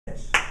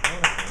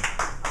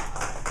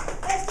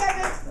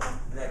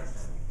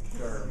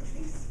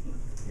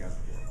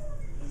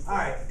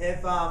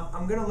if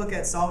I'm going to look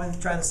at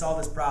trying to solve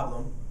this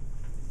problem,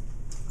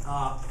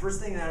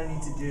 first thing that I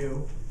need to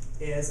do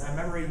is, I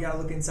remember you got to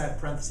look inside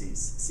parentheses.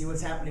 See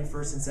what's happening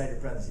first inside your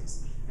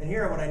parentheses. And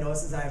here what I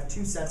notice is I have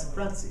two sets of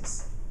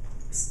parentheses.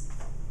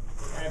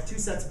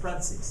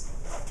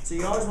 So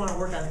you always want to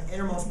work on the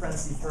innermost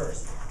parenthesis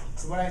first.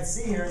 So what I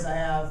see here is I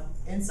have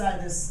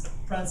inside this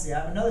parenthesis, I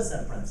have another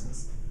set of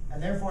parentheses.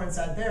 And therefore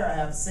inside there I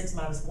have 6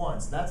 minus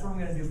 1. So that's what I'm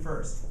going to do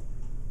first.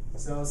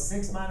 So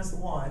 6 minus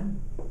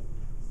 1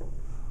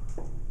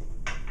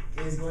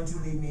 is going to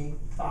leave me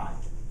 5.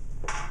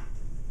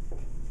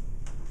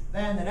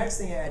 Then the next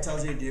thing it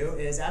tells you to do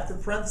is after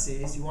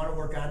parentheses, you want to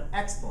work on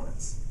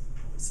exponents.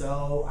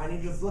 So I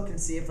need to look and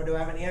see if I do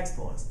have any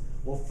exponents.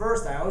 Well,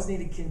 first I always need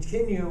to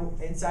continue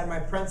inside my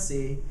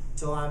parentheses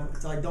till I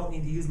don't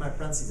need to use my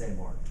parentheses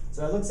anymore.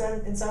 So I look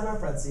inside my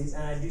parentheses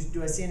and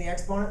do I see any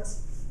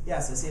exponents?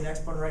 Yes, I see an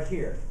exponent right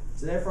here.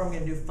 So therefore I'm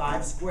going to do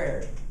 5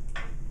 squared.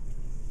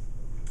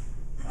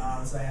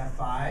 So I have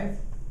 5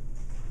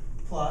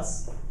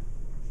 plus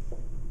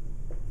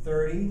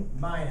 30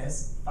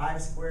 minus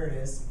 5 squared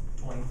is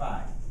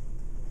 25.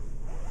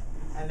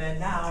 And then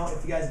now,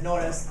 if you guys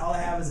notice, all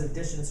I have is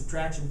addition and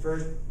subtraction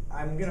first.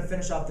 I'm going to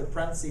finish off the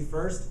parenthesis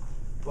first,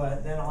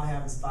 but then all I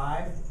have is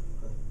 5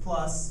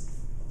 plus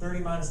 30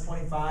 minus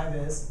 25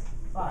 is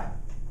 5.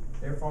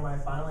 Therefore, my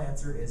final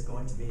answer is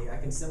going to be, I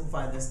can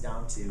simplify this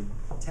down to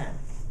 10.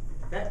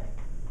 Okay?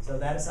 So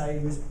that is how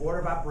you use order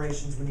of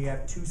operations when you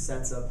have two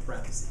sets of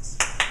parentheses.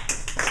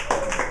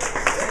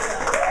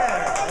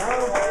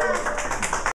 Yeah.